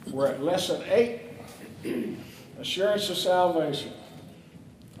We're at lesson 8, assurance of salvation.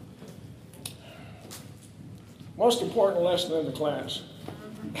 Most important lesson in the class.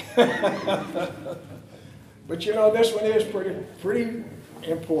 But you know, this one is pretty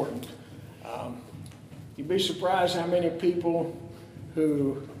important. You'd be surprised how many people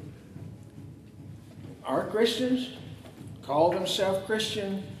who are Christians, call themselves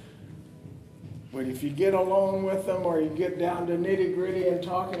Christian, but if you get along with them or you get down to nitty-gritty and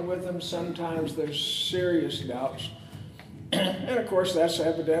talking with them, sometimes there's serious doubts. And of course, that's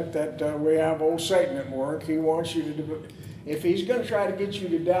evident that we have old Satan at work. He wants you to, if he's going to try to get you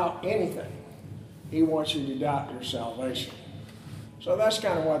to doubt anything, he wants you to doubt your salvation. So that's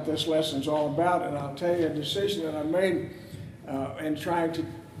kind of what this lesson's all about. And I'll tell you a decision that I made in trying to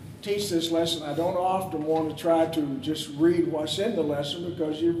teach this lesson. I don't often want to try to just read what's in the lesson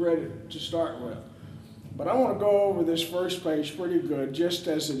because you've read it to start with. But I want to go over this first page pretty good, just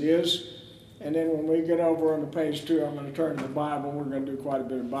as it is. And then when we get over on the page 2, I'm going to turn to the Bible. We're going to do quite a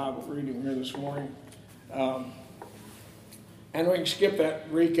bit of Bible reading here this morning. And we can skip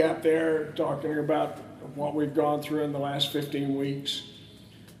that recap there, talking about what we've gone through in the last 15 weeks.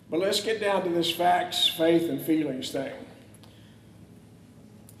 But let's get down to this facts, faith, and feelings thing.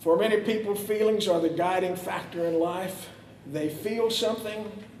 For many people, feelings are the guiding factor in life. They feel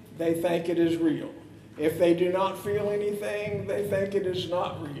something, they think it is real. If they do not feel anything, they think it is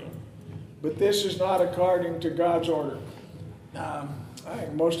not real. But this is not according to God's order. I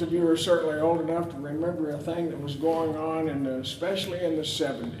think most of you are certainly old enough to remember a thing that was going on, especially in the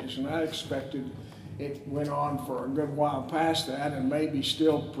 70s, and I expected it went on for a good while past that and maybe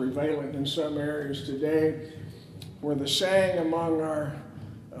still prevalent in some areas today, where the saying among our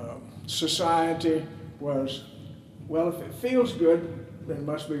society was, well, if it feels good, then it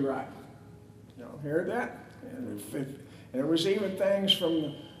must be right. You know, hear that? And there was even things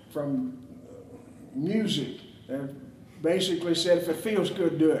from music that basically said, if it feels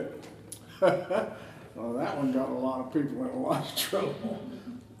good, do it. Well, that one got a lot of people in a lot of trouble.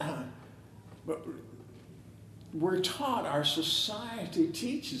 But we're taught, our society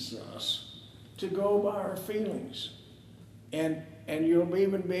teaches us to go by our feelings. And you'll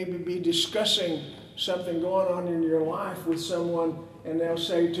even maybe be discussing something going on in your life with someone, and they'll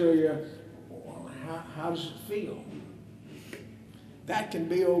say to you, well, how does it feel? That can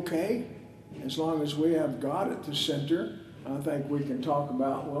be okay, as long as we have God at the center. I think we can talk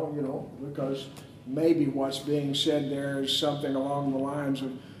about, well, you know, because maybe what's being said there is something along the lines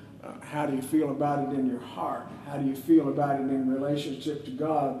of how do you feel about it in your heart? How do you feel about it in relationship to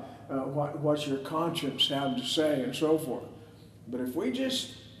God? What's your conscience have to say, and so forth. But if we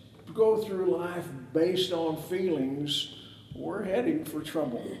just go through life based on feelings, we're heading for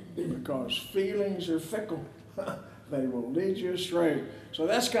trouble, because feelings are fickle. They will lead you astray. So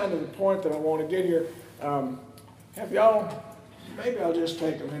that's kind of the point that I want to get here. Have y'all, maybe I'll just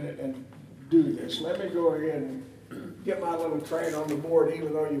take a minute and do this. Let me go ahead and get my little train on the board,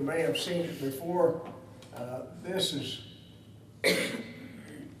 even though you may have seen it before. This is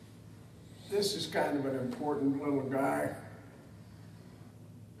kind of an important little guy.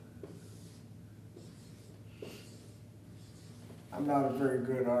 I'm not a very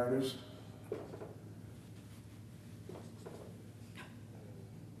good artist.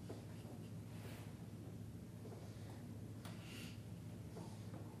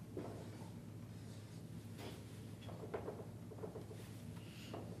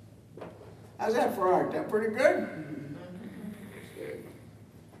 How's that for art? That pretty good?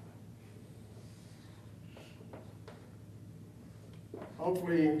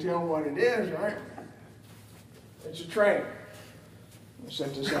 Hopefully you can tell what it is, right? It's a train. Let's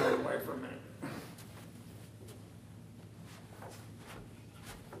set this out of the way for a minute.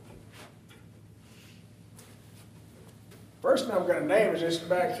 First thing I'm going to name is this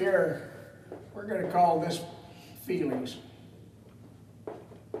back here. We're going to call this feelings.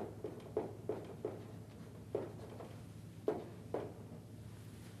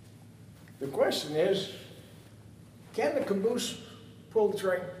 The question is, can the caboose pull the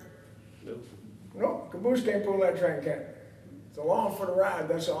train? No, caboose can't pull that train, can it? It's along for the ride,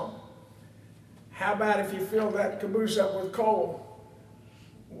 that's all. How about if you fill that caboose up with coal?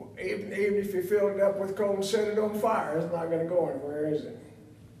 Even if you fill it up with coal and set it on fire, it's not going to go anywhere, is it?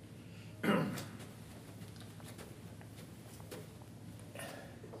 And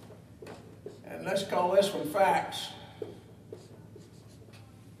let's call this one facts.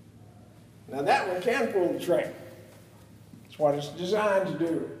 Now that one can pull the train. That's what it's designed to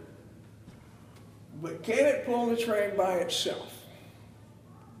do. But can it pull the train by itself?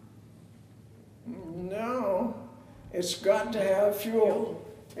 No. It's got to have fuel.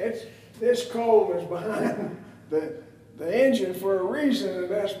 This coal is behind the engine for a reason, and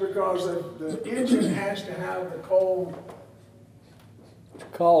that's because the engine has to have the coal. It's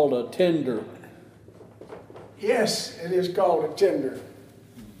called a tender. Yes, it is called a tender.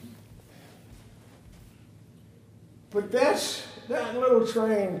 But that little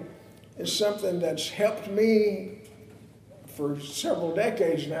train is something that's helped me for several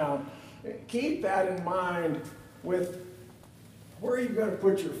decades now. Keep that in mind with where are you going to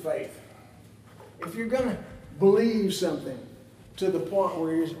put your faith? If you're going to believe something to the point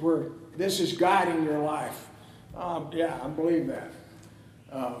where this is guiding your life, yeah, I believe that.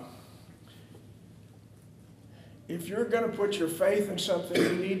 If you're going to put your faith in something,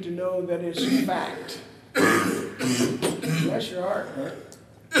 you need to know that it's fact. Bless your heart, right?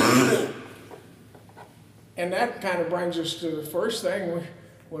 And that kind of brings us to the first thing.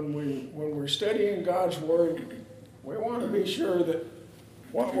 When we're studying God's Word, we want to be sure that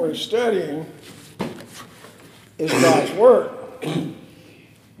what we're studying is God's Word.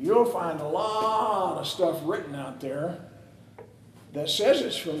 You'll find a lot of stuff written out there that says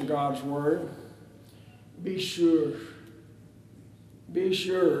it's from God's Word. Be sure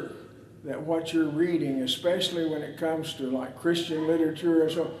that what you're reading, especially when it comes to like Christian literature or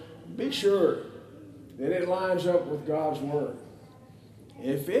so, be sure that it lines up with God's Word.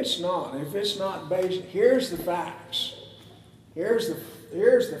 If it's not based, here's the facts. Here's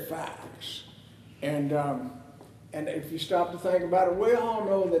the facts. And if you stop to think about it, we all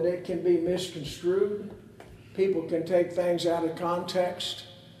know that it can be misconstrued. People can take things out of context.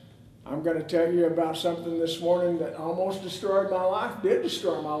 I'm going to tell you about something this morning that almost destroyed my life, did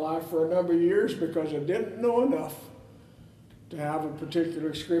destroy my life for a number of years because I didn't know enough to have a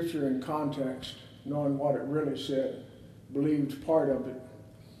particular scripture in context, knowing what it really said, believed part of it.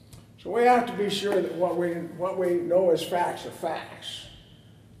 So we have to be sure that what we know as facts are facts.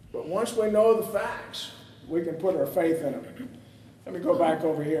 But once we know the facts, we can put our faith in them. Let me go back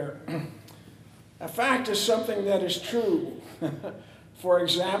over here. A fact is something that is true. For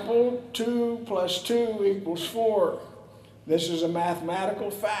example, 2 + 2 = 4. This is a mathematical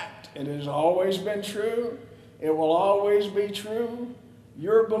fact. It has always been true. It will always be true.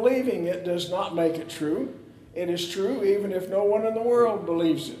 Your believing it does not make it true. It is true even if no one in the world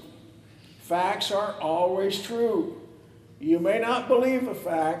believes it. Facts are always true. You may not believe a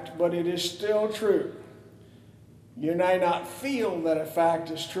fact, but it is still true. You may not feel that a fact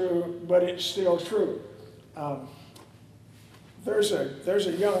is true, but it's still true. There's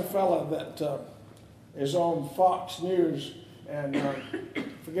a young fella that is on Fox News, and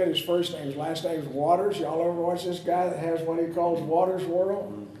forget his first name. His last name is Waters. Y'all ever watch this guy that has what he calls Waters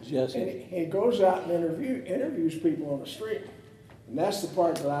World? Yes. And he goes out and interviews people on the street. And that's the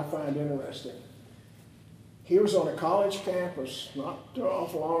part that I find interesting. He was on a college campus not too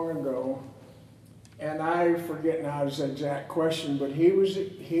awful long ago, and I forget now his exact question, but he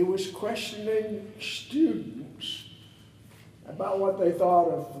was questioning students about what they thought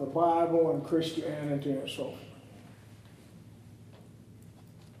of the Bible and Christianity and so forth.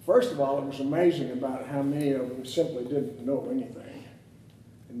 First of all, it was amazing about how many of them simply didn't know anything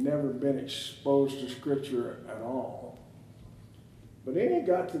and never been exposed to Scripture at all. But then he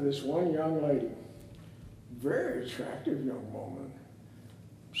got to this one young lady, very attractive young woman,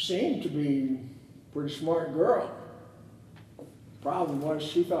 seemed to be a pretty smart girl. Problem was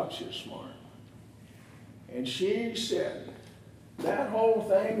she thought she was smart. And she said, that whole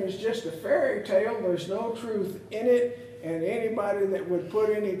thing is just a fairy tale. There's no truth in it. And anybody that would put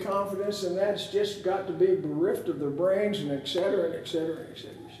any confidence in that's just got to be bereft of their brains and et cetera, and et cetera, and et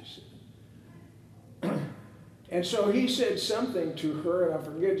cetera, she said. And so he said something to her, and I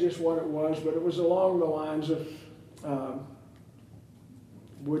forget just what it was, but it was along the lines of,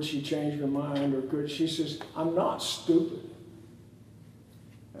 would she change her mind or could she? Says, I'm not stupid.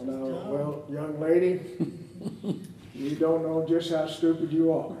 And I went, well, young lady, you don't know just how stupid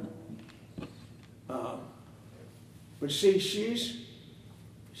you are. But see,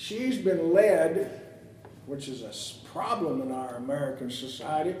 she's been led, which is a problem in our American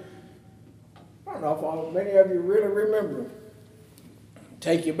society. I don't know if many of you really remember.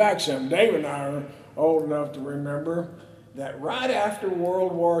 Take you back some. Dave and I are old enough to remember that right after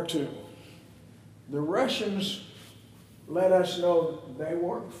World War II, the Russians let us know they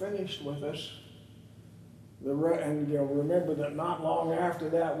weren't finished with us. And remember that not long after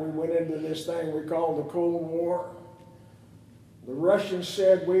that, we went into this thing we call the Cold War. The Russians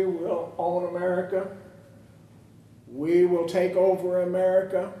said, we will own America. We will take over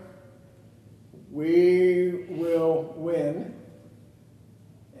America. We will win.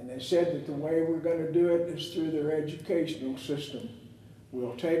 And they said that the way we're going to do it is through their educational system.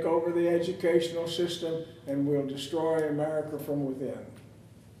 We'll take over the educational system and we'll destroy America from within.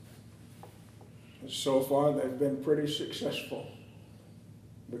 And so far, they've been pretty successful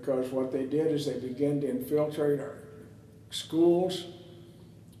because what they did is they began to infiltrate our schools.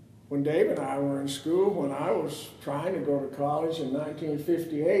 When Dave and I were in school, when I was trying to go to college in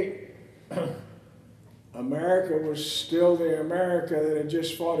 1958, America was still the America that had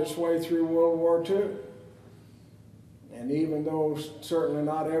just fought its way through World War II. And even though certainly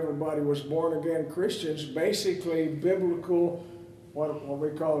not everybody was born-again Christians, basically biblical, what we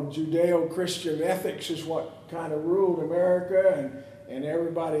call Judeo-Christian ethics is what kind of ruled America, and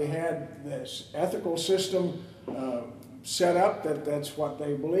everybody had this ethical system set up that's what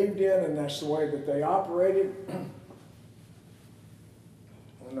they believed in, and that's the way that they operated.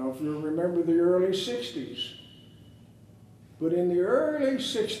 I don't know if you remember the early 60s, but in the early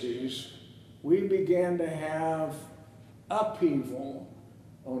 60s, we began to have upheaval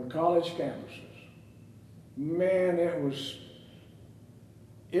on college campuses. Man, it was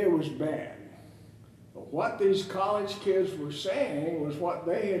bad. But what these college kids were saying was what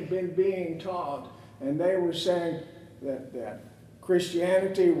they had been being taught, and they were saying that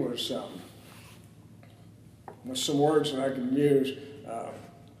Christianity was some words that I can use,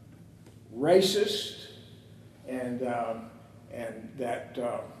 racist, and that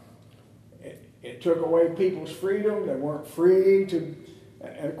it took away people's freedom. They weren't free to,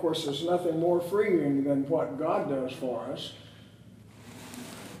 and of course there's nothing more freeing than what God does for us.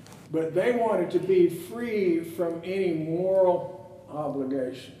 But they wanted to be free from any moral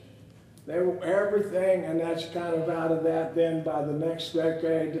obligation. They were everything, and that's kind of out of that. Then by the next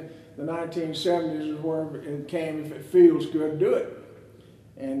decade, the 1970s is where it came, if it feels good, do it.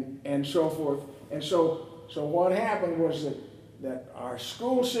 And so forth. And so what happened was that our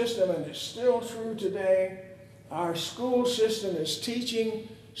school system, and it's still true today, our school system is teaching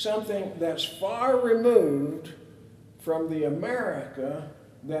something that's far removed from the America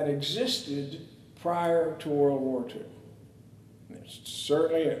that existed prior to World War II. It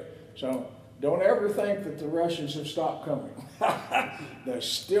certainly is. So don't ever think that the Russians have stopped coming. They're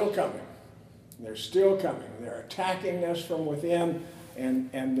still coming. They're still coming. They're attacking us from within, and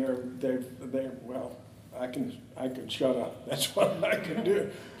they're well, I can shut up. That's what I can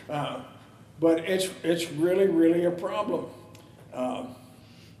do. But it's really, really a problem.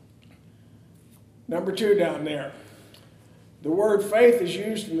 Number 2 down there. The word faith is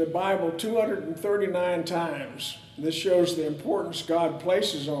used in the Bible 239 times. This shows the importance God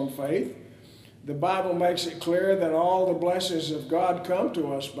places on faith. The Bible makes it clear that all the blessings of God come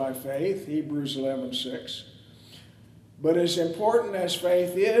to us by faith, Hebrews 11:6. But as important as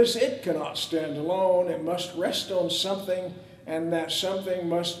faith is, it cannot stand alone. It must rest on something, and that something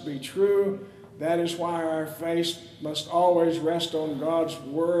must be true. That is why our faith must always rest on God's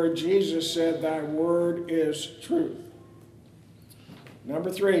word. Jesus said, "Thy word is truth."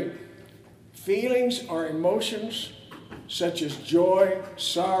 Number 3, feelings are emotions such as joy,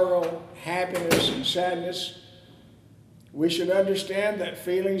 sorrow, happiness, and sadness. We should understand that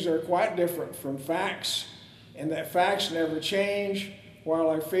feelings are quite different from facts, and that facts never change, while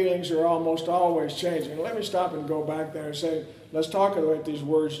our feelings are almost always changing. Let me stop and go back there and say, let's talk about these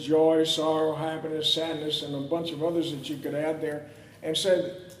words, joy, sorrow, happiness, sadness, and a bunch of others that you could add there, and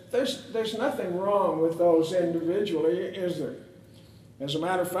say, there's nothing wrong with those individually, is there? As a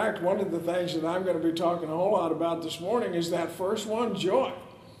matter of fact, one of the things that I'm going to be talking a whole lot about this morning is that first one, joy.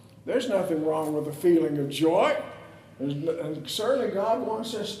 There's nothing wrong with a feeling of joy. And certainly God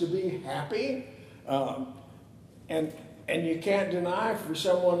wants us to be happy. And you can't deny for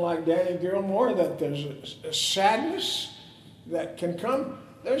someone like Danny Gilmore that there's a sadness that can come.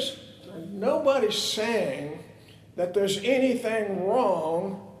 There's nobody saying that there's anything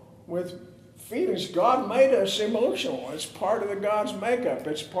wrong with feelings. God made us emotional. It's part of the God's makeup.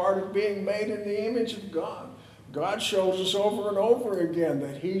 It's part of being made in the image of God. God shows us over and over again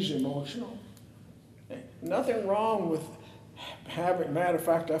that He's emotional. Nothing wrong with having, matter of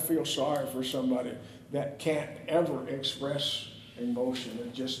fact, I feel sorry for somebody that can't ever express emotion.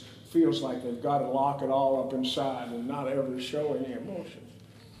 It just feels like they've got to lock it all up inside and not ever show any emotion.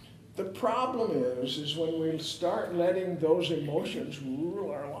 The problem is when we start letting those emotions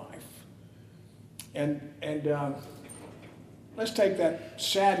rule our life. And let's take that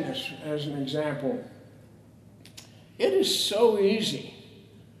sadness as an example. It is so easy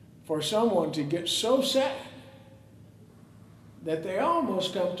for someone to get so sad that they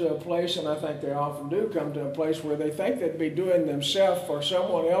almost come to a place, and I think they often do come to a place where they think they'd be doing themselves or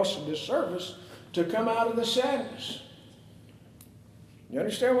someone else a disservice to come out of the sadness. You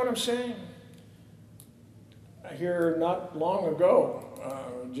understand what I'm saying? Here not long ago,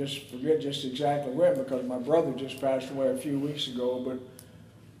 just forget just exactly when, because my brother just passed away a few weeks ago, but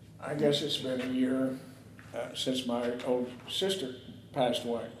I guess it's been a year since my old sister passed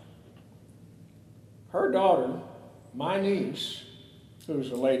away. Her daughter, my niece,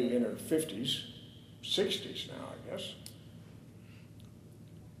 who's a lady in her 50s, 60s now, I guess,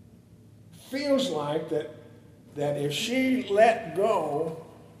 feels like that if she let go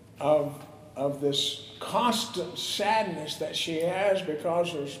of this constant sadness that she has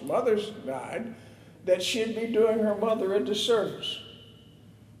because her mother's died, that she'd be doing her mother a disservice.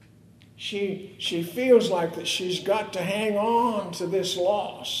 She feels like that she's got to hang on to this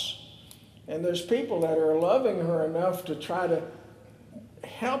loss. And there's people that are loving her enough to try to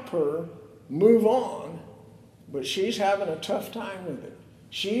help her move on, but she's having a tough time with it.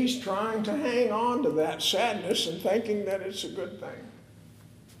 She's trying to hang on to that sadness and thinking that it's a good thing.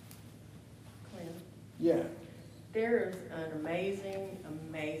 Clint, Yeah. there is an amazing,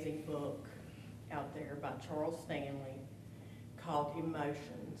 amazing book out there by Charles Stanley called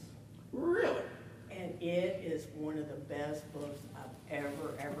Emotions. Really? And it is one of the best books I've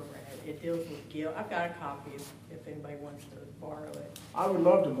ever read. It deals with guilt. I've got a copy if anybody wants to borrow it. I would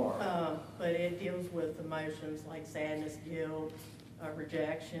love to borrow. But it deals with emotions like sadness, guilt,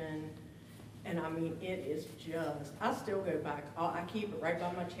 rejection. And I mean, it is just, I still go back. I keep it right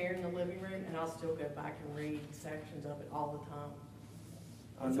by my chair in the living room, and I'll still go back and read sections of it all the time.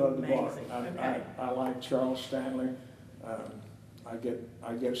 I'd It's love to borrow. amazing. Okay. I like Charles Stanley. I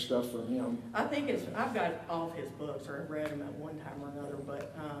get stuff from him. I think I've got all of his books, or I've read them at one time or another,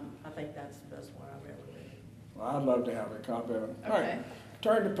 but I think that's the best one I've ever read. Well, I'd love to have a copy of it. All Okay. right,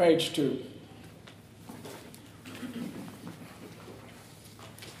 turn to page 2.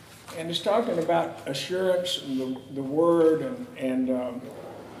 And it's talking about assurance, and the word, and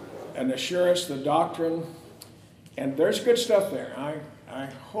an assurance, the doctrine. And there's good stuff there. I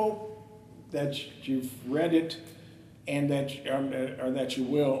hope that you've read it and that you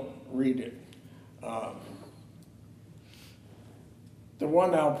will read it. The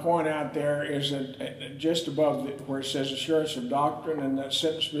one I'll point out there is that just above where it says assurance of doctrine, and that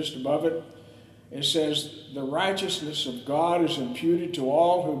sentence just above it, it says, the righteousness of God is imputed to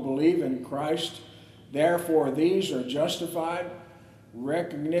all who believe in Christ. Therefore, these are justified.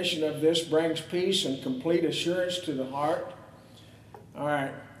 Recognition of this brings peace and complete assurance to the heart. All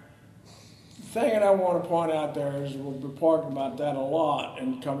right. The thing that I want to point out there is we'll be talking about that a lot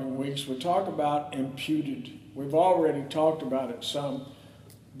in the coming weeks. We'll talk about imputed. We've already talked about it some,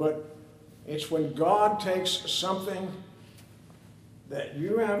 but it's when God takes something that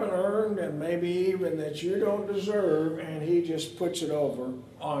you haven't earned and maybe even that you don't deserve, and he just puts it over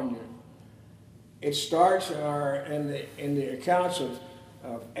on you. It starts in the accounts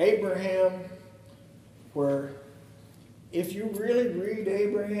of Abraham, where if you really read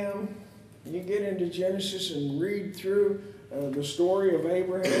Abraham, you get into Genesis and read through the story of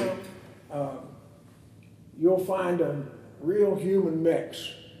Abraham, you'll find a real human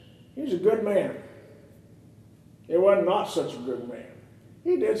mix. He's a good man. He was not such a good man.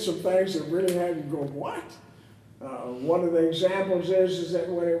 He did some things that really had you go, what? One of the examples is that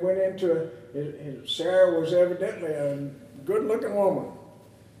when he went into Sarah was evidently a good-looking woman.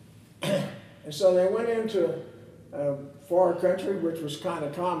 And so they went into a far country, which was kind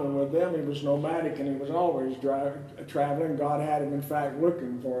of common with them. He was nomadic, and he was always traveling. God had him, in fact,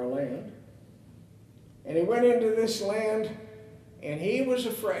 looking for a land. And he went into this land, and he was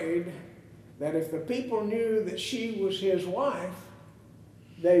afraid that if the people knew that she was his wife,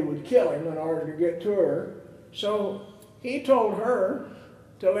 they would kill him in order to get to her. So he told her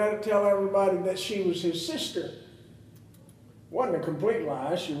to tell everybody that she was his sister. Wasn't a complete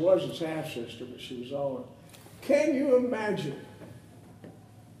lie. She was his half-sister, but she was all. Can you imagine?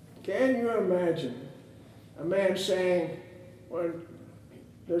 Can you imagine a man saying, well,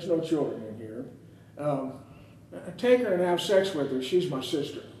 there's no children in here. Take her and have sex with her. She's my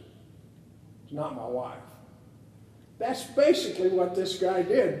sister. It's not my wife. That's basically what this guy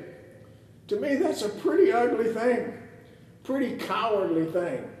did. To me, that's a pretty ugly thing, pretty cowardly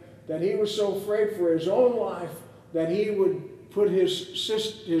thing, that he was so afraid for his own life that he would put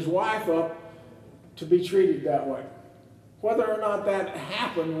his wife up to be treated that way. Whether or not that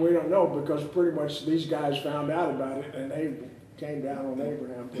happened, we don't know, because pretty much these guys found out about it and they came down on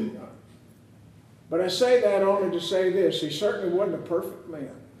Abraham pretty hard. But I say that only to say this: he certainly wasn't a perfect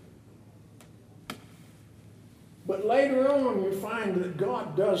man. But later on, you find that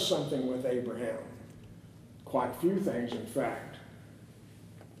God does something with Abraham. Quite a few things, in fact.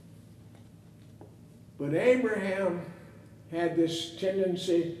 But Abraham had this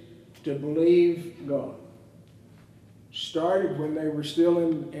tendency to believe God. started when they were still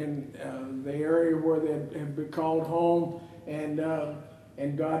in the area where they had been called home, and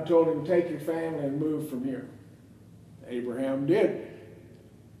God told him, take your family and move from here. Abraham did.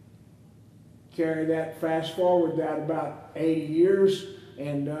 Carry that, fast forward that about 80 years,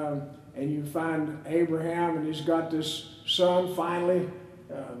 and you find Abraham, and he's got this son finally,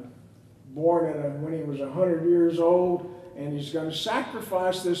 born when he was 100 years old, and he's going to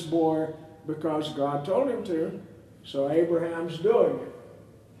sacrifice this boy because God told him to. So Abraham's doing it.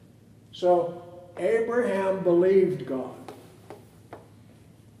 So Abraham believed God.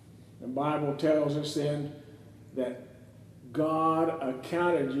 The Bible tells us then that God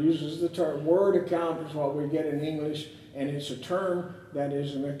accounted, uses the term, word account is what we get in English, and it's a term that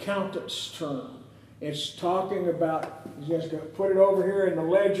is an accountant's term. It's talking about, just going to put it over here in the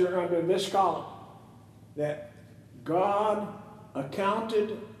ledger under this column, that God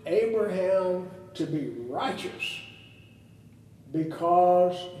accounted Abraham to be righteous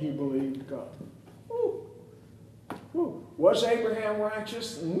because he believed God. Ooh. Ooh. Was Abraham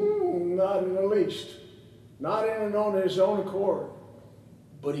righteous? Not in the least. Not on his own accord.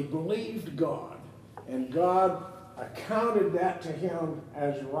 But he believed God, and God accounted that to him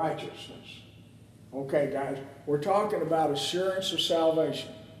as righteousness. Okay, guys, we're talking about assurance of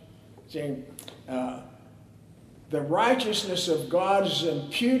salvation. See, the righteousness of God is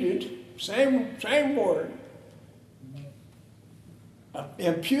imputed, same word,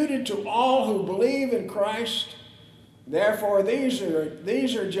 imputed to all who believe in Christ. Therefore, these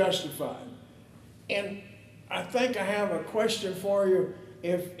are justified. And I think I have a question for you.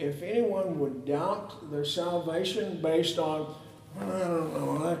 If anyone would doubt their salvation based on, I don't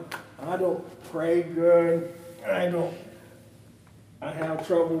know, I don't pray good, I have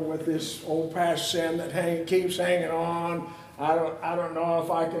trouble with this old past sin that keeps hanging on. I don't know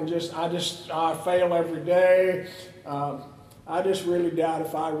if I can I fail every day. I just really doubt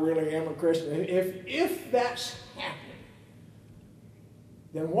if I really am a Christian. If that's happening,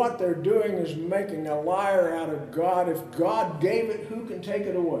 then what they're doing is making a liar out of God. If God gave it, who can take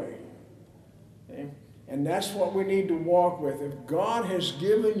it away? Okay? And that's what we need to walk with. If God has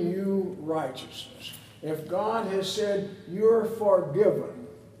given you righteousness, if God has said you're forgiven,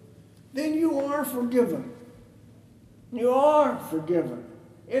 then you are forgiven. You are forgiven.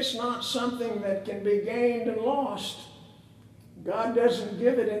 It's not something that can be gained and lost. God doesn't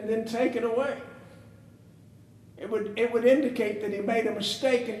give it and then take it away. It would indicate that he made a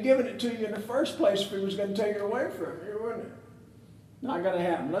mistake in giving it to you in the first place if he was going to take it away from you, wouldn't it? Not going to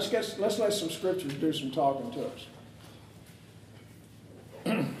happen. Let's let some scriptures do some talking to us.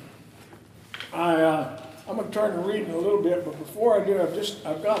 I'm going to turn to reading a little bit, but before I do,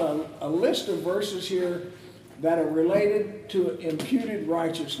 I've got a list of verses here that are related to imputed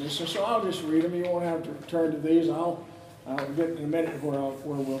righteousness, and so I'll just read them. You won't have to turn to these. I'll get in a minute where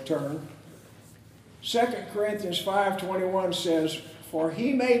we'll turn. 2 Corinthians 5:21 says, "For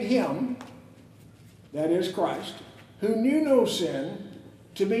he made him," that is Christ, "who knew no sin,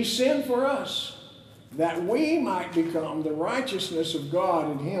 to be sin for us, that we might become the righteousness of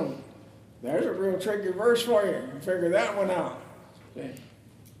God in him." There's a real tricky verse for you. Figure that one out. See?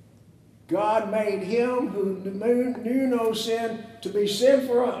 God made him who knew no sin to be sin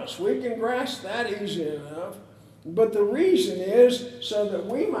for us. We can grasp that easy enough. But the reason is so that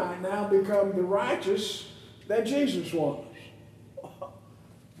we might now become the righteous that Jesus was.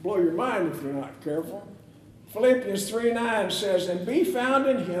 Blow your mind if you're not careful. Philippians 3:9 says, "And be found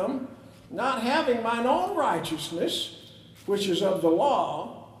in him, not having mine own righteousness, which is of the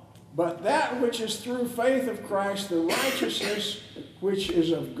law, but that which is through faith of Christ, the righteousness which is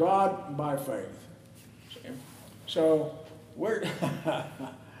of God by faith." So we're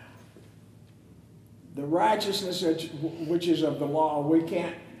the righteousness which is of the law, we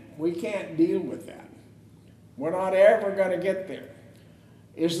can't deal with that. We're not ever going to get there.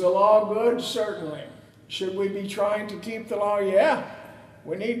 Is the law good? Certainly. Should we be trying to keep the law? Yeah.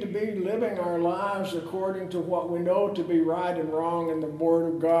 We need to be living our lives according to what we know to be right and wrong in the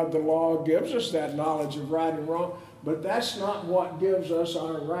Word of God. The law gives us that knowledge of right and wrong, but that's not what gives us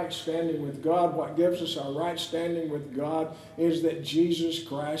our right standing with God. What gives us our right standing with God is that Jesus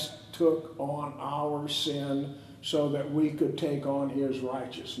Christ took on our sin so that we could take on his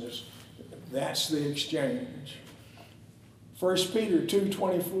righteousness. That's the exchange. 1 Peter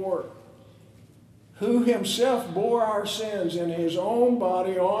 2:24, "Who himself bore our sins in his own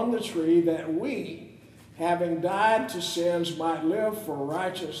body on the tree, that we, having died to sins, might live for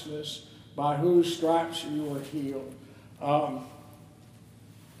righteousness, by whose stripes you were healed."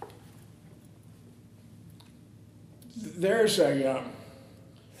 There's a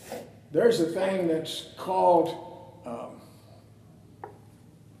thing that's called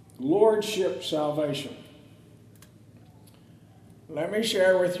lordship salvation. Let me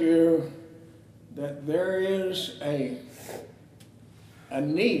share with you that there is a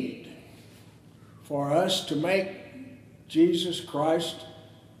need for us to make Jesus Christ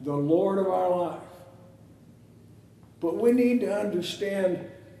the Lord of our life. But we need to understand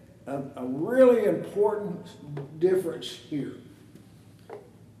a really important difference here.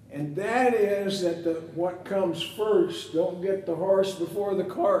 And that is that what comes first, don't get the horse before the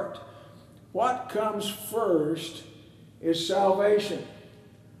cart. What comes first is salvation.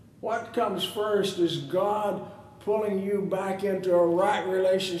 What comes first is God pulling you back into a right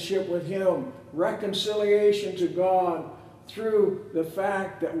relationship with Him, reconciliation to God through the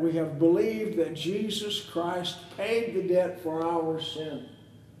fact that we have believed that Jesus Christ paid the debt for our sin.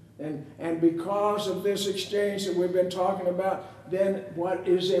 And because of this exchange that we've been talking about, then what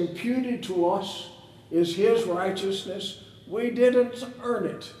is imputed to us is His righteousness. We didn't earn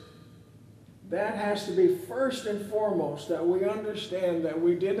it. That has to be first and foremost, that we understand that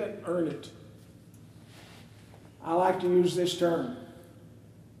we didn't earn it. I like to use this term,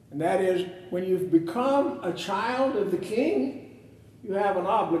 and that is when you've become a child of the King, you have an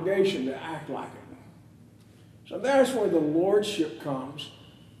obligation to act like it. So that's where the lordship comes.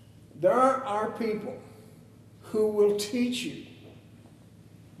 There are people who will teach you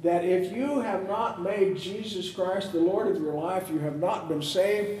that if you have not made Jesus Christ the Lord of your life, you have not been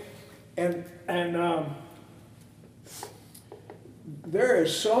saved. And there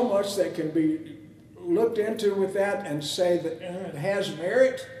is so much that can be looked into with that and say that it has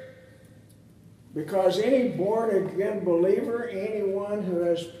merit, because any born-again believer, anyone who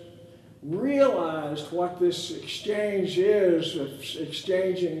has realized what this exchange is, of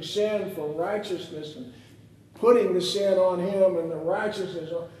exchanging sin for righteousness and putting the sin on Him and the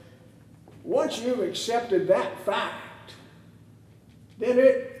righteousness on, once you've accepted that fact, then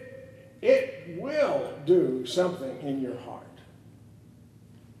it will do something in your heart.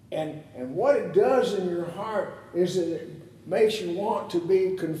 And what it does in your heart is that it makes you want to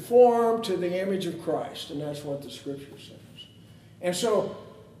be conformed to the image of Christ, and that's what the Scripture says. And so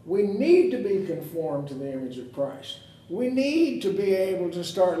we need to be conformed to the image of Christ. We need to be able to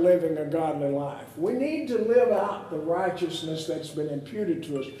start living a godly life. We need to live out the righteousness that's been imputed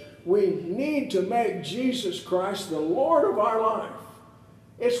to us. We need to make Jesus Christ the Lord of our life.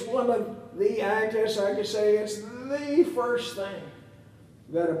 It's one of the, I guess I could say, it's the first thing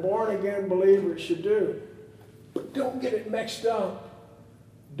that a born-again believer should do. But don't get it mixed up.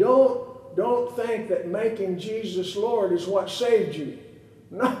 Don't think that making Jesus Lord is what saved you.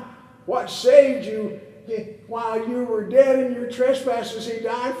 No, what saved you, while you were dead in your trespasses, He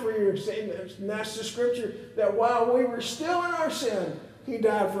died for your sin. And that's the Scripture, that while we were still in our sin, He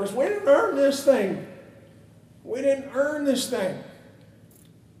died for us. We didn't earn this thing. We didn't earn this thing.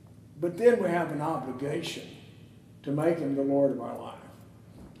 But then we have an obligation to make Him the Lord of our life.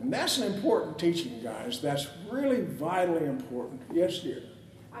 And that's an important teaching, guys. That's really vitally important. Yes, dear?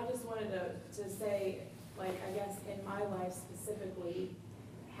 I just wanted to say, like, I guess in my life specifically,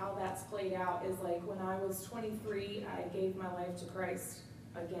 how that's played out is like when I was 23, I gave my life to Christ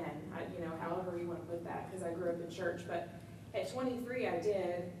again. However you want to put that, because I grew up in church. But at 23, I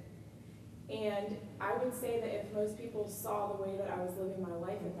did. And I would say that if most people saw the way that I was living my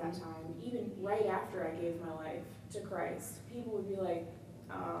life at that time, even right after I gave my life to Christ, people would be like,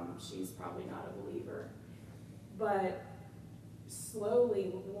 she's probably not a believer. But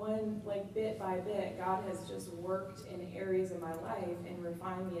slowly, bit by bit, God has just worked in areas of my life and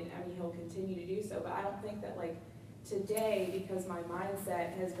refined me, and He'll continue to do so. But I don't think that today, because my mind's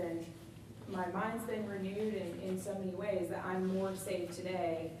been renewed in so many ways, that I'm more saved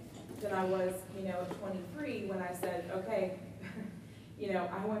today than I was, at 23, when I said, okay,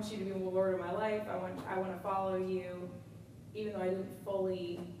 I want you to be the Lord of my life. I want to follow you, even though I didn't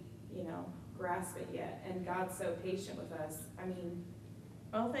fully, grasp it yet. And God's so patient with us.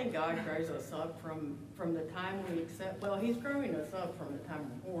 Well, I think God grows us up from the time we accept, He's growing us up from the time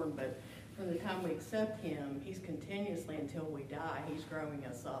we're born, but from the time we accept Him, He's continuously, until we die, He's growing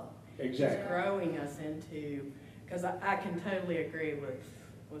us up. Exactly. He's growing us into, because I can totally agree with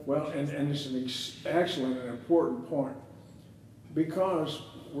well, and it's an excellent and important point, because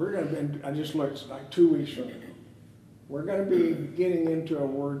we're going to be, I just looked, like 2 weeks from now, we're going to be getting into a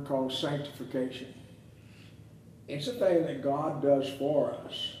word called sanctification. It's a thing that God does for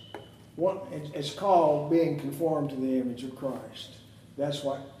us. It's called being conformed to the image of Christ. That's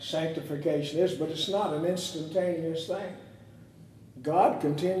what sanctification is, but it's not an instantaneous thing. God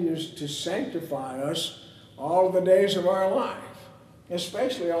continues to sanctify us all the days of our life,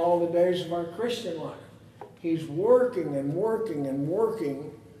 especially all the days of our Christian life. He's working and working and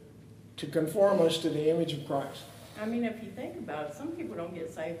working to conform us to the image of Christ. I mean, if you think about it, some people don't get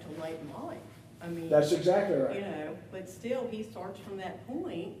saved till late in life. I mean, That's exactly you right. know, but still, he starts from that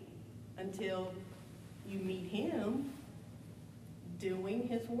point until you meet him doing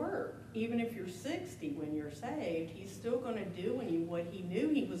his work. Even if you're 60 when you're saved, he's still going to do in you what he knew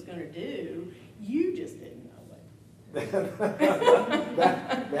he was going to do. You just didn't know it.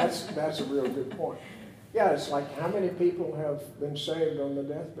 That's a real good point. Yeah, it's like how many people have been saved on the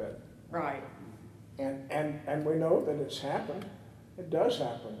deathbed? Right. And we know that it's happened. It does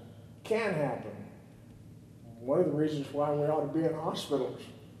happen. Can happen. One of the reasons why we ought to be in hospitals.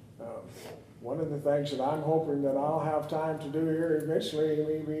 One of the things that I'm hoping that I'll have time to do here eventually,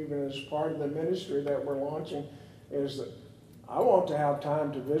 maybe even as part of the ministry that we're launching, is that I want to have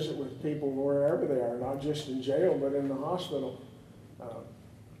time to visit with people wherever they are, not just in jail, but in the hospital.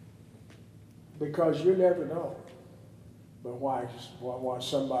 Because you never know. But why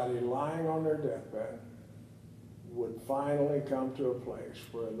somebody lying on their deathbed would finally come to a place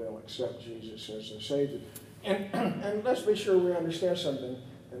where they'll accept Jesus as their Savior. And let's be sure we understand something.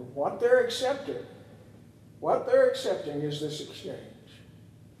 And what they're accepting is this exchange.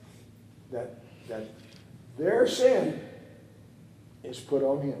 That their sin is put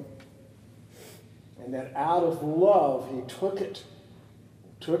on him. And that out of love, he took it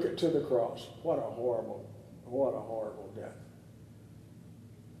to the cross. What a horrible death.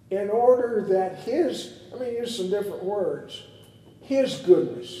 In order that use some different words, his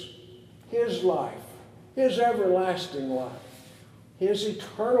goodness, his life, his everlasting life, his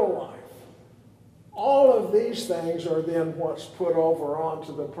eternal life, all of these things are then what's put over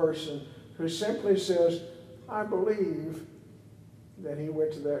onto the person who simply says, I believe that he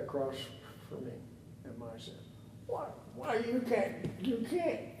went to that cross for me and my sin. Why you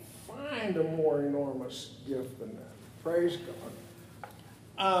can't find a more enormous gift than that. Praise God.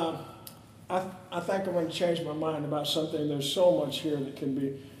 I think I'm going to change my mind about something. There's so much here that can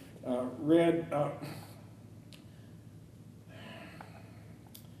be read.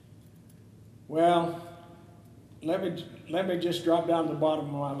 Well, let me just drop down to the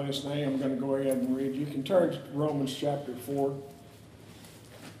bottom of my list, and I am going to go ahead and read. You can turn to Romans chapter 4.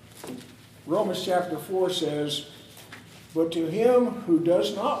 Romans chapter 4 says, but to him who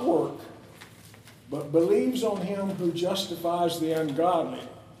does not work, but believes on him who justifies the ungodly,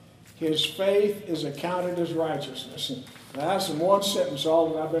 his faith is accounted as righteousness. And that's in one sentence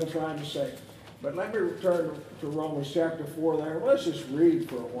all that I've been trying to say. But let me return to Romans chapter 4 there. Let's just read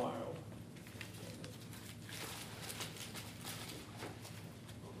for a while.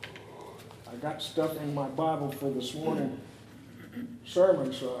 I got stuff in my Bible for this morning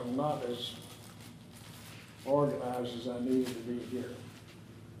sermon, so I'm not as organized as I need to be here.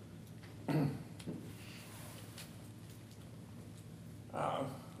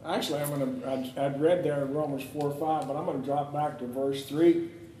 Actually, I'd read there in Romans 4:5, but I'm going to drop back to verse 3.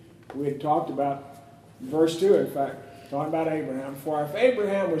 We had talked about verse 2, in fact, talking about Abraham. For if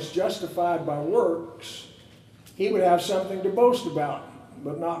Abraham was justified by works, he would have something to boast about,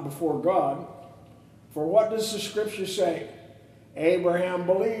 but not before God. For what does the scripture say? Abraham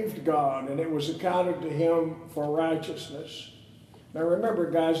believed God, and it was accounted to him for righteousness. Now remember,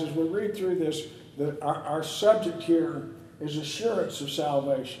 guys, as we read through this, our subject here is assurance of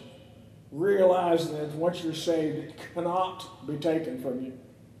salvation. Realize that once you're saved, it cannot be taken from you.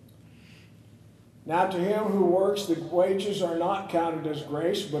 Now to him who works, the wages are not counted as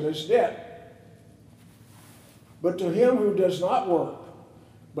grace, but as debt. But to him who does not work,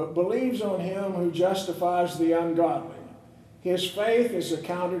 but believes on him who justifies the ungodly, his faith is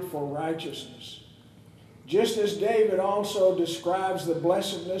accounted for righteousness. Just as David also describes the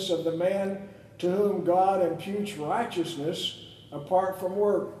blessedness of the man to whom God imputes righteousness apart from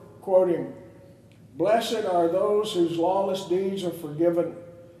work, quoting, blessed are those whose lawless deeds are forgiven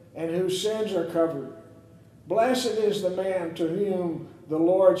and whose sins are covered. Blessed is the man to whom the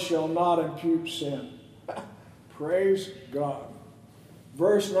Lord shall not impute sin. Praise God.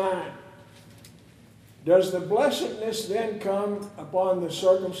 Verse 9. Does the blessedness then come upon the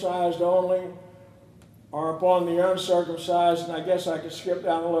circumcised only, or upon the uncircumcised? And I guess I could skip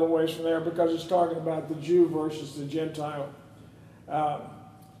down a little ways from there because it's talking about the Jew versus the Gentile.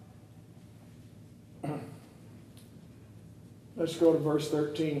 Let's go to verse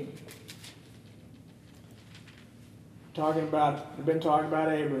 13. We've been talking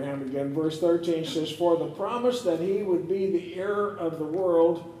about Abraham again. Verse 13 says, for the promise that he would be the heir of the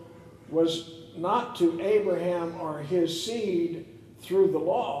world was not to Abraham or his seed through the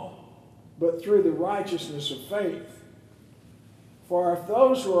law, but through the righteousness of faith. For if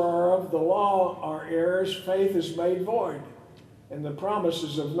those who are of the law are heirs, faith is made void, and the promise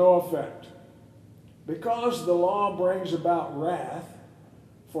is of no effect. Because the law brings about wrath,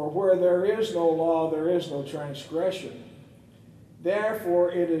 for where there is no law, there is no transgression.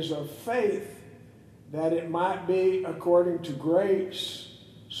 Therefore it is of faith, that it might be according to grace,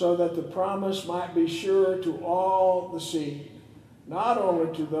 so that the promise might be sure to all the seed, not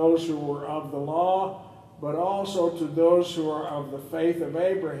only to those who were of the law, but also to those who are of the faith of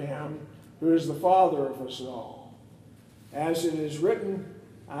Abraham, who is the father of us all. As it is written,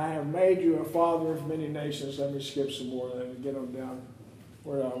 I have made you a father of many nations. Let me skip some more and get them down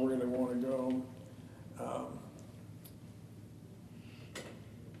where I really want to go.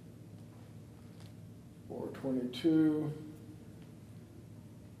 4:22.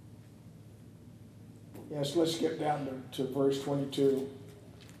 Yes, let's skip down to verse 22.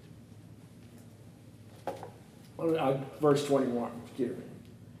 Verse 21, excuse me.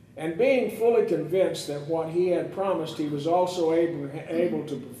 And being fully convinced that what he had promised he was also able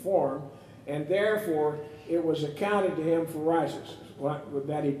to perform, and therefore it was accounted to him for righteousness,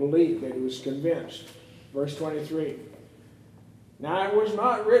 that he believed, that he was convinced. Verse 23. Now it was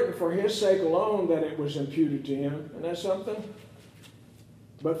not written for his sake alone that it was imputed to him, and that's something,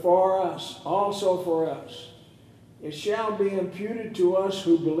 but for us, also for us. It shall be imputed to us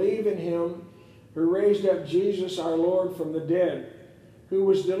who believe in him, who raised up Jesus our Lord from the dead, who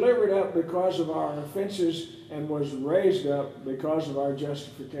was delivered up because of our offenses and was raised up because of our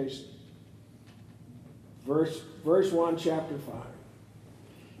justification. Verse 1, chapter 5.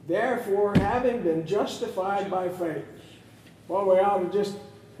 Therefore, having been justified by faith, well,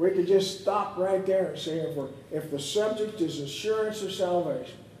 we could just stop right there and say, if the subject is assurance of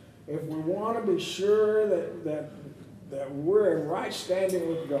salvation, if we want to be sure that we're in right standing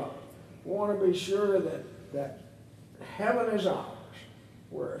with God, we want to be sure that heaven is ours,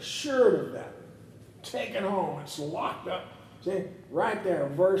 we're assured of that. Taken home, it's locked up. See, right there,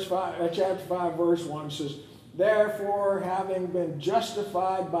 chapter 5, verse 1 says, therefore, having been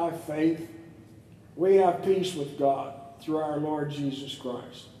justified by faith, we have peace with God through our Lord Jesus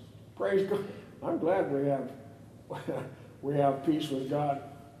Christ. Praise God. I'm glad we have peace with God.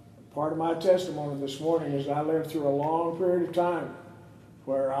 Part of my testimony this morning is I lived through a long period of time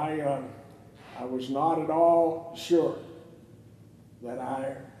where I was not at all sure that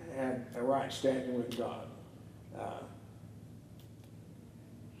I had a right standing with God.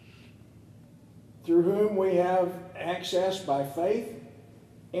 Through whom we have access by faith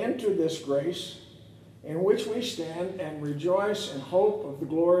into this grace, in which we stand and rejoice in hope of the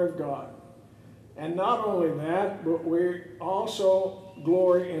glory of God. And not only that, but we also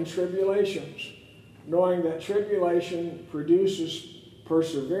glory in tribulations, knowing that tribulation produces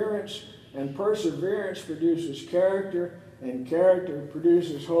perseverance, and perseverance produces character, and character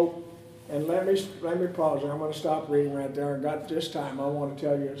produces hope. And let me pause there. I'm going to stop reading right there. I've got this time. I want to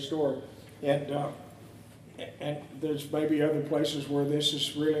tell you a story. And there's maybe other places where this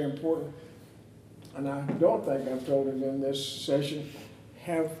is really important. And I don't think I've told it in this session.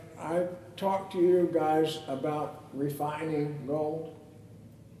 Have I talked to you guys about refining gold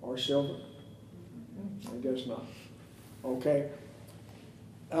or silver? I guess not. Okay.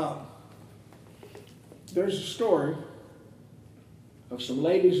 There's a story of some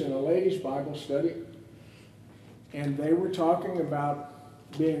ladies in a ladies' Bible study, and they were talking about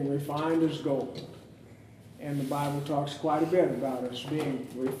being refined as gold. And the Bible talks quite a bit about us being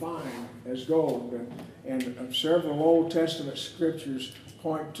refined as gold. And several Old Testament scriptures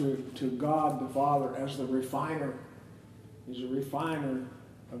point to God the Father as the refiner. He's a refiner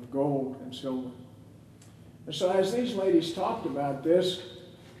of gold and silver. And so as these ladies talked about this,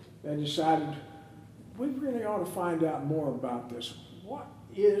 they decided, we really ought to find out more about this. What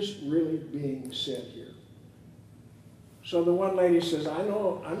is really being said here? So the one lady says, I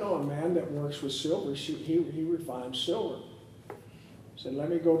know a man that works with silver. He refines silver. Said, let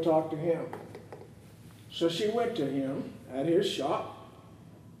me go talk to him. So she went to him at his shop,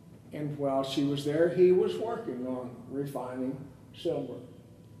 and while she was there, he was working on refining silver.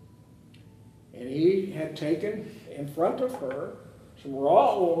 And he had taken in front of her some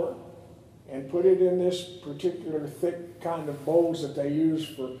raw ore and put it in this particular thick kind of bowls that they use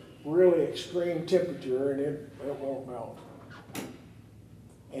for really extreme temperature, and it won't melt.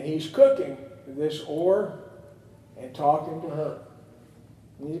 And he's cooking this ore and talking to her.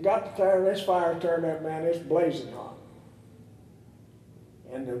 And he's got to turn this fire turned up, man, it's blazing hot.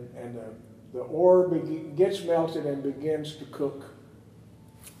 And the ore gets melted and begins to cook.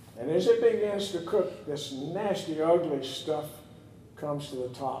 And as it begins to cook, this nasty, ugly stuff comes to the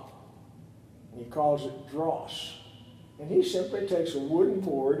top. And he calls it dross. And he simply takes a wooden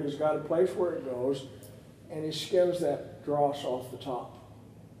board, he's got a place where it goes, and he skims that dross off the top.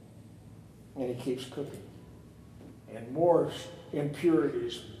 And he keeps cooking. And more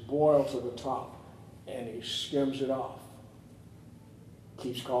impurities boil to the top. And he skims it off.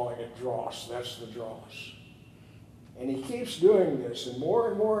 Keeps calling it dross. That's the dross. And he keeps doing this. And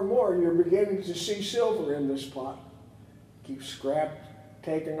more, you're beginning to see silver in this pot. Keeps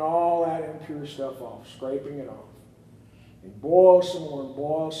taking all that impure stuff off, scraping it off. And boil some more and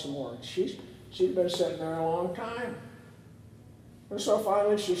boil some more. And she's been sitting there a long time. And so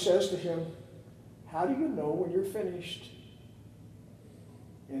finally she says to him, how do you know when you're finished?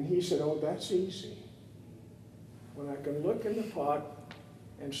 And he said, oh, that's easy. When I can look in the pot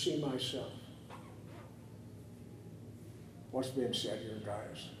and see myself. What's being said here,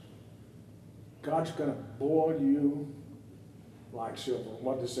 guys? God's going to boil you like silver.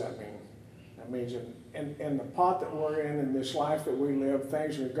 What does that mean? That means in the pot that we're in this life that we live,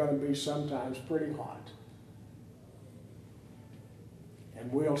 things are going to be sometimes pretty hot.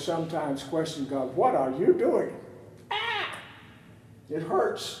 And we'll sometimes question God, what are you doing? Ah! It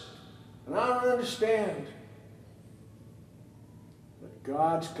hurts. And I don't understand. But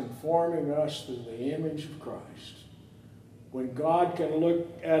God's conforming us to the image of Christ. When God can look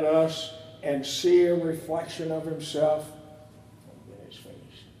at us and see a reflection of himself, then it's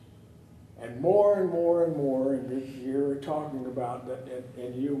finished. And more, and you're talking about that,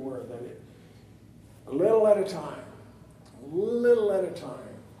 and you were, that it, a little at a time,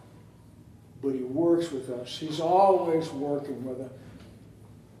 but he works with us. He's always working with us.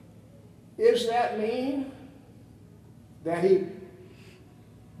 Does that mean that he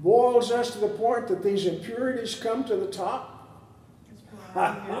boils us to the point that these impurities come to the top?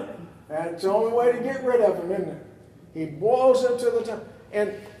 That's the only way to get rid of them, isn't it? He boils them to the top.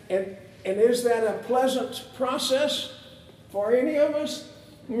 And is that a pleasant process for any of us?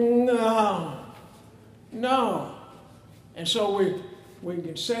 No. And so we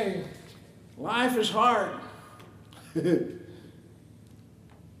can say, life is hard.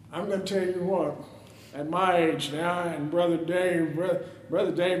 I'm going to tell you what, at my age now, and Brother Dave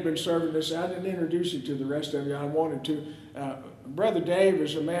been serving this. I didn't introduce you to the rest of you. I wanted to. Brother Dave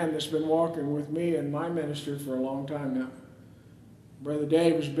is a man that's been walking with me in my ministry for a long time now. Brother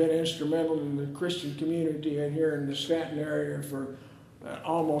Dave has been instrumental in the Christian community in here in the Stanton area for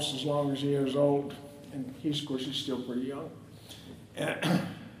almost as long as he is old. And of course, he's still pretty young.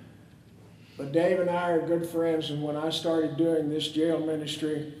 But Dave and I are good friends, and when I started doing this jail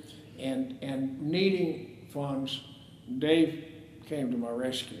ministry and needing funds, Dave came to my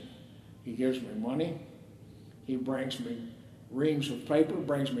rescue. He gives me money. He brings me reams of paper,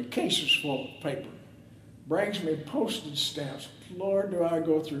 brings me cases full of paper, brings me postage stamps. Lord, do I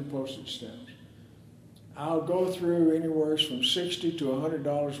go through postage stamps. I'll go through anywhere from $60 to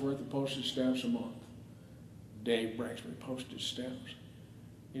 $100 worth of postage stamps a month. Dave brings me postage stamps.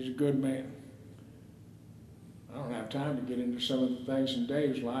 He's a good man. I don't have time to get into some of the things in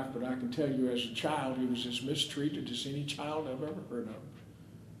Dave's life, but I can tell you as a child, he was as mistreated as any child I've ever heard of.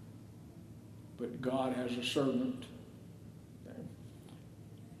 But God has a servant.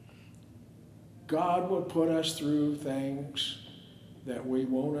 God will put us through things that we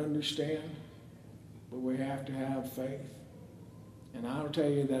won't understand, but we have to have faith. And I'll tell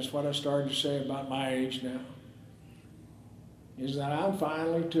you, that's what I started to say about my age now, is that I'm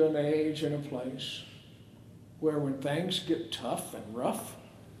finally to an age and a place where when things get tough and rough,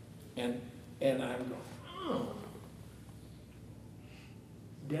 and I'm going, oh.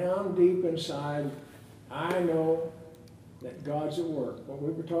 Down deep inside, I know that God's at work. What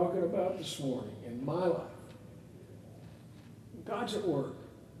we were talking about this morning in my life, God's at work.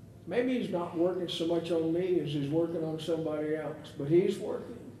 Maybe he's not working so much on me as he's working on somebody else, but he's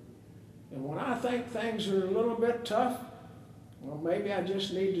working. And when I think things are a little bit tough, well, maybe I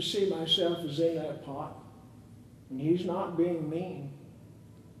just need to see myself as in that pot. And he's not being mean.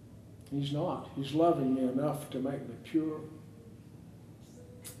 He's not. He's loving me enough to make me pure.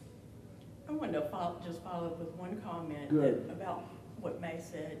 I wanted to just follow up with one comment about what May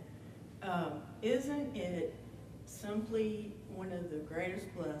said. Isn't it simply one of the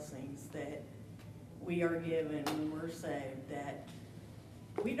greatest blessings that we are given when we're saved, that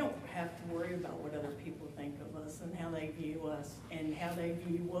we don't have to worry about what other people think of us and how they view us and how they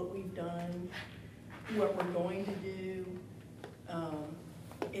view what we've done, what we're going to do.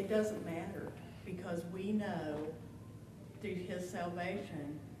 It doesn't matter, because we know through his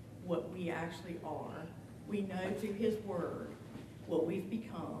salvation what we actually are. We know through his word what we've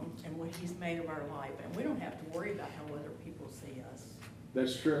become and what he's made of our life, and we don't have to worry about how other people see us.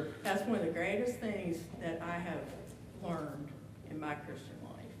 That's true. That's one of the greatest things that I have learned in my Christian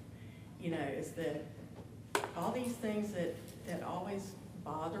life, is that all these things that always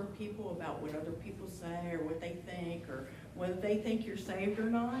bother people about what other people say or what they think or whether they think you're saved or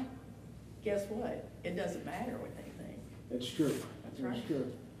not, guess what? It doesn't matter what they think. It's true. That's right. It's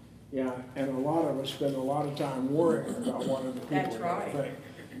true. Yeah, and a lot of us spend a lot of time worrying about what other people That's are going right. to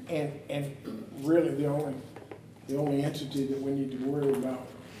think. And really the only entity that we need to worry about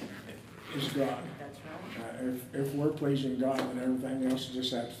is God. That's right. If we're pleasing God, then everything else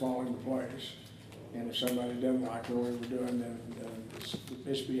just has to fall into place. And if somebody doesn't like the way we're doing, then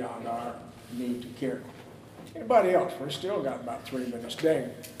it's beyond our need to care. Anybody else? We've still got about 3 minutes. Dave.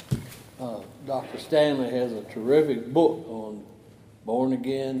 Dr. Stanley has a terrific book on born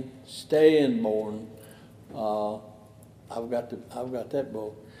again, staying born. I've got that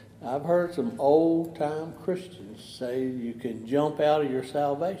book. I've heard some old time Christians say you can jump out of your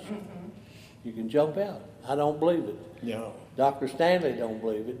salvation. Mm-hmm. You can jump out. I don't believe it. No. Dr. Stanley don't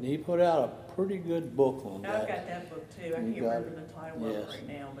believe it, and he put out a pretty good book on I've that. got that book too. I You can't got remember it? the title of it Yes. right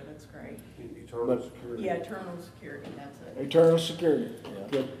now, but it's great. Eternal security. Yeah, Eternal Security, that's it. Eternal Security.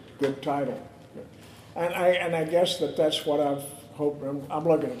 Yeah. Good title. And I guess that's what I've hoped. I'm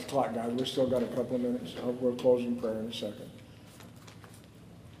looking at the clock, guys. We've still got a couple of minutes. We'll close in prayer in a second.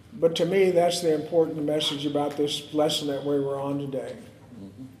 But to me, that's the important message about this lesson that we were on today,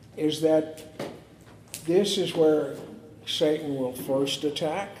 is that this is where Satan will first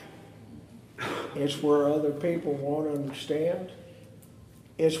attack. It's where other people won't understand.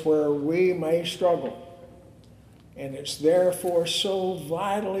 It's where we may struggle. And it's therefore so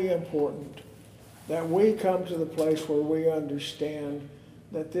vitally important that we come to the place where we understand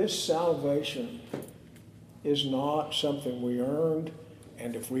that this salvation is not something we earned,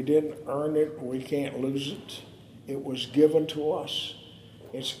 and if we didn't earn it, we can't lose it. It was given to us.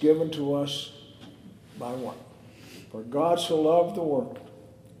 It's given to us by what? For God so loved the world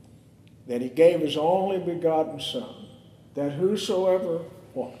that he gave his only begotten Son, that whosoever,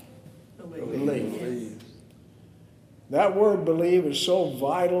 what? Believe. That word believe is so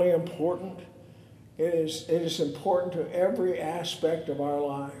vitally important. It is important to every aspect of our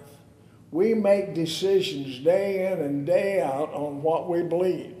life. We make decisions day in and day out on what we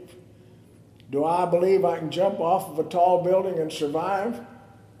believe. Do I believe I can jump off of a tall building and survive?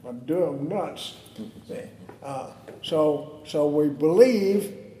 I'd do them nuts. So we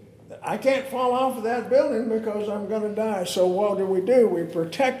believe that I can't fall off of that building because I'm going to die. So what do? We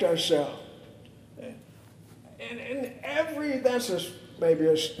protect ourselves. And that's maybe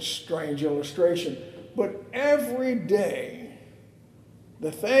a strange illustration, but every day,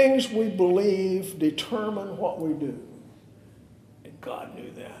 the things we believe determine what we do. And God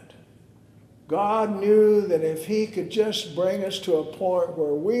knew that. God knew that if he could just bring us to a point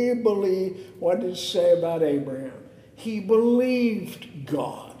where we believe, what did it say about Abraham? He believed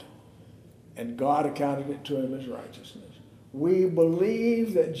God, and God accounted it to him as righteousness. We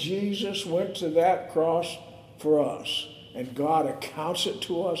believe that Jesus went to that cross for us, and God accounts it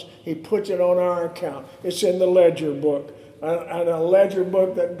to us. He puts it on our account. It's in the ledger book. And a ledger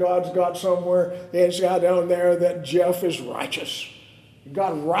book that God's got somewhere, it's got down there that Jeff is righteous. He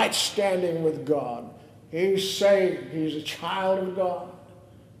got right standing with God. He's saved. He's a child of God.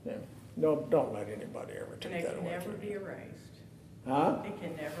 Yeah. No, don't let anybody ever And take it that can away never from be you. erased. Huh? It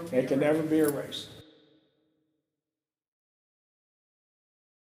can never be It can erased. never be erased.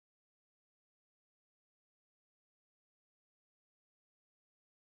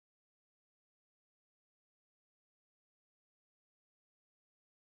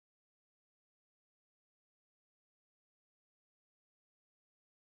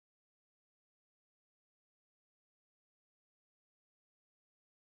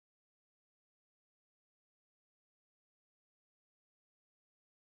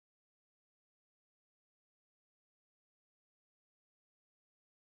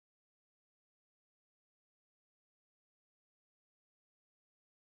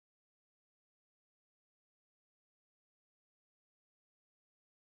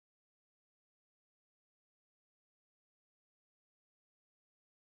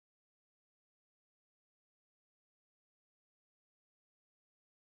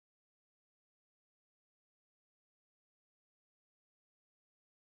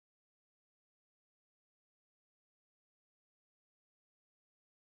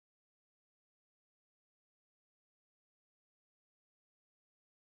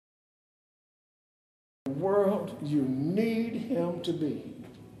 World you need him to be.